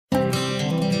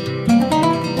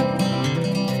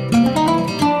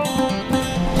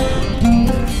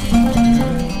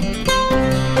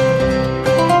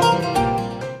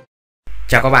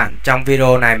Chào các bạn, trong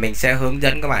video này mình sẽ hướng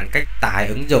dẫn các bạn cách tải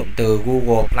ứng dụng từ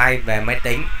Google Play về máy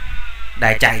tính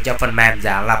để chạy cho phần mềm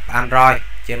giả lập Android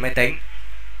trên máy tính.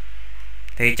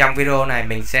 Thì trong video này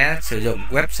mình sẽ sử dụng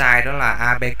website đó là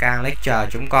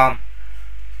apklecture.com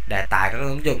để tải các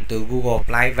ứng dụng từ Google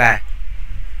Play về.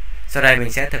 Sau đây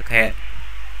mình sẽ thực hiện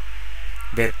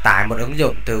việc tải một ứng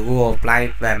dụng từ Google Play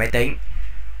về máy tính.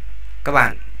 Các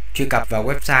bạn truy cập vào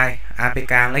website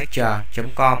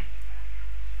apklecture.com.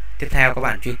 Tiếp theo các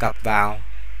bạn truy cập vào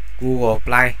Google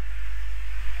Play.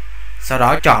 Sau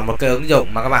đó chọn một cái ứng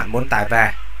dụng mà các bạn muốn tải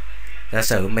về. Giả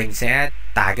sử mình sẽ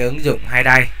tải cái ứng dụng hay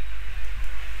đây.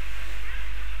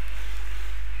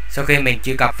 Sau khi mình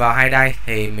truy cập vào hay đây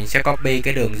thì mình sẽ copy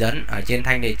cái đường dẫn ở trên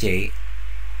thanh địa chỉ.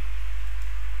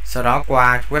 Sau đó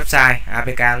qua website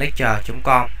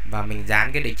apklecture.com và mình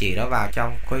dán cái địa chỉ đó vào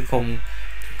trong cái khung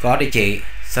có địa chỉ.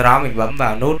 Sau đó mình bấm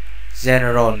vào nút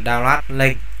General Download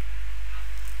Link.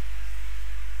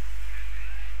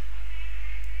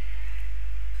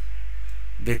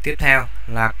 Việc tiếp theo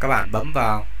là các bạn bấm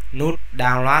vào nút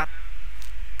download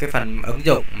cái phần ứng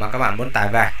dụng mà các bạn muốn tải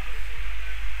về.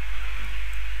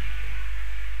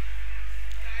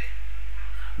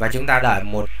 Và chúng ta đợi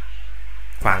một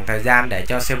khoảng thời gian để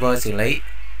cho server xử lý.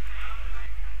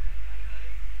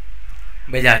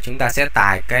 Bây giờ chúng ta sẽ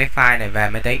tải cái file này về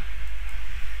máy tính.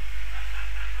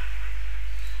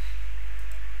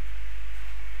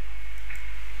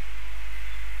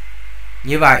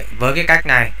 Như vậy với cái cách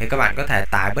này thì các bạn có thể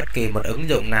tải bất kỳ một ứng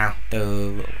dụng nào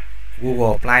từ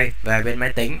Google Play về bên máy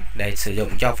tính để sử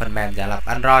dụng cho phần mềm giả lập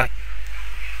Android.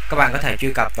 Các bạn có thể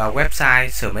truy cập vào website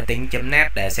sửa máy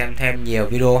tính.net để xem thêm nhiều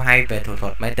video hay về thủ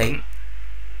thuật máy tính.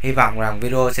 Hy vọng rằng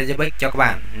video sẽ giúp ích cho các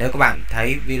bạn. Nếu các bạn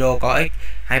thấy video có ích,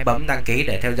 hãy bấm đăng ký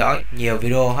để theo dõi nhiều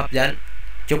video hấp dẫn.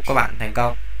 Chúc các bạn thành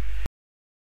công.